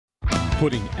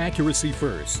Putting accuracy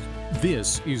first,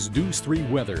 this is News 3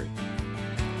 weather.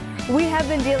 We have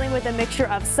been dealing with a mixture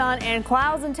of sun and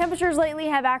clouds, and temperatures lately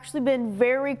have actually been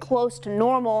very close to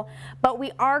normal, but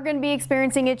we are going to be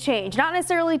experiencing a change. Not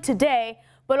necessarily today,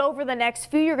 but over the next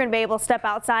few, you're going to be able to step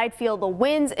outside, feel the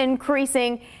winds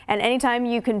increasing, and anytime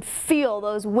you can feel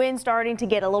those winds starting to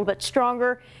get a little bit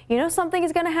stronger, you know something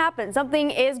is going to happen. Something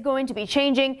is going to be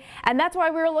changing, and that's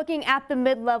why we're looking at the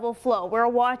mid-level flow. We're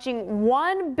watching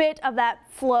one bit of that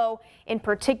flow in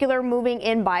particular moving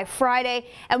in by Friday,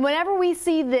 and whenever we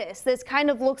see this kind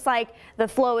of looks like the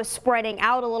flow is spreading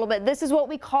out a little bit. This is what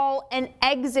we call an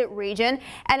exit region,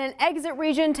 and an exit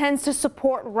region tends to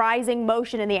support rising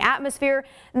motion in the atmosphere.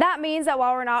 That means that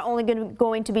while we're not only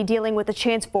going to be dealing with a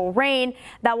chance for rain,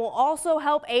 that will also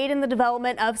help aid in the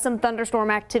development of some thunderstorm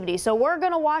activity. So we're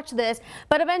going to watch this,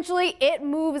 but eventually it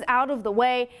moves out of the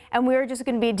way, and we're just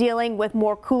going to be dealing with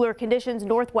more cooler conditions.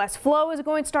 Northwest flow is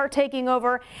going to start taking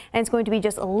over, and it's going to be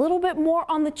just a little bit more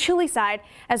on the chilly side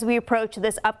as we approach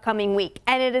this upcoming week.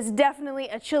 And it is definitely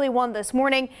a chilly one this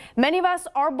morning. Many of us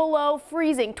are below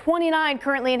freezing. 29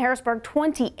 currently in Harrisburg,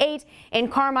 28 in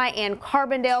Carmi and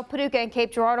Carbondale. Paducah and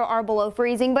Cape Girardeau are below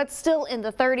freezing, but still in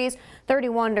the 30s,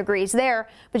 31 degrees there.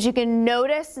 But you can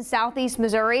notice in southeast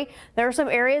Missouri, there are some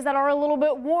areas that are a little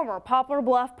bit warmer. Poplar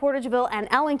Bluff, Portageville, and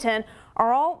Ellington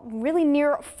are all really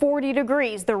near 40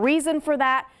 degrees. The reason for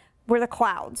that were the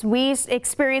clouds. We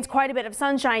experienced quite a bit of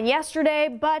sunshine yesterday,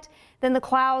 but then the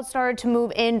clouds started to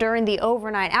move in during the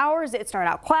overnight hours. It started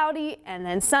out cloudy and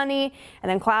then sunny and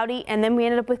then cloudy, and then we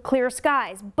ended up with clear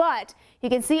skies. But you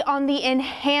can see on the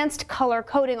enhanced color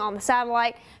coding on the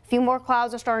satellite, a few more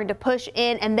clouds are starting to push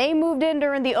in, and they moved in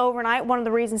during the overnight. One of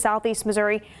the reasons southeast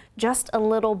Missouri just a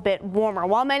little bit warmer.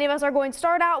 While many of us are going to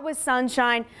start out with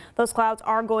sunshine, those clouds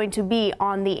are going to be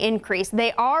on the increase.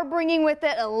 They are bringing with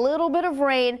it a little bit of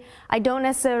rain. I don't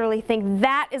necessarily think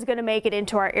that is going to make it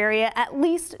into our area, at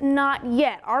least not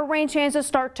yet. Our rain chances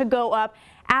start to go up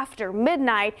after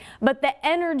midnight, but the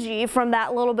energy from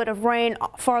that little bit of rain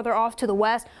farther off to the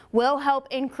west will help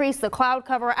increase the cloud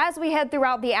cover as we head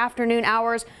throughout the afternoon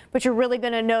hours. But you're really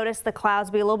going to notice the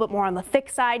clouds be a little bit more on the thick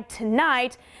side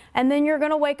tonight, and then you're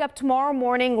going to wake up tomorrow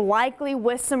morning likely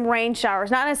with some rain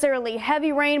showers. Not necessarily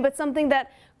heavy rain, but something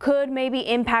that could maybe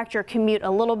impact your commute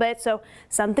a little bit, so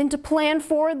something to plan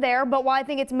for there. But while I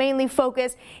think it's mainly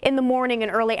focused in the morning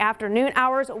and early afternoon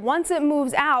hours, once it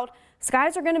moves out,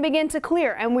 skies are going to begin to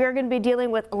clear, and we're going to be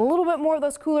dealing with a little bit more of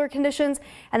those cooler conditions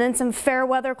and then some fair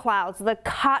weather clouds. The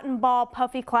cotton ball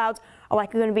puffy clouds are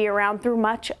likely going to be around through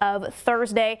much of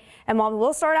Thursday. And while we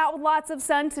will start out with lots of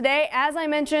sun today, as I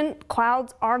mentioned,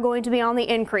 clouds are going to be on the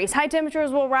increase. High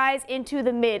temperatures will rise into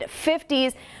the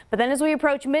mid-50s, but then as we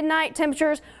approach midnight,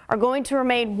 temperatures are going to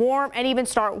remain warm and even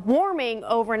start warming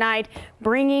overnight,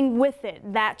 bringing with it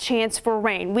that chance for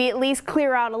rain. We at least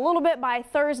clear out a little bit by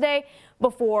Thursday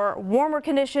before warmer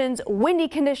conditions, windy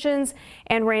conditions,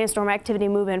 and rain and storm activity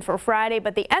move in for Friday.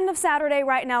 But the end of Saturday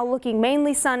right now looking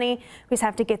mainly sunny. We just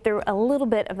have to get through a little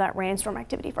bit of that rain and storm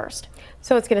activity first.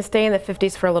 So it's going to stay in the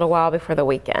 50s for a little while before the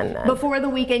weekend then. Before the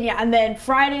weekend, yeah. And then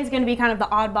Friday is going to be kind of the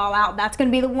oddball out. That's going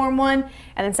to be the warm one.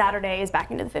 And then Saturday is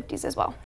back into the 50s as well.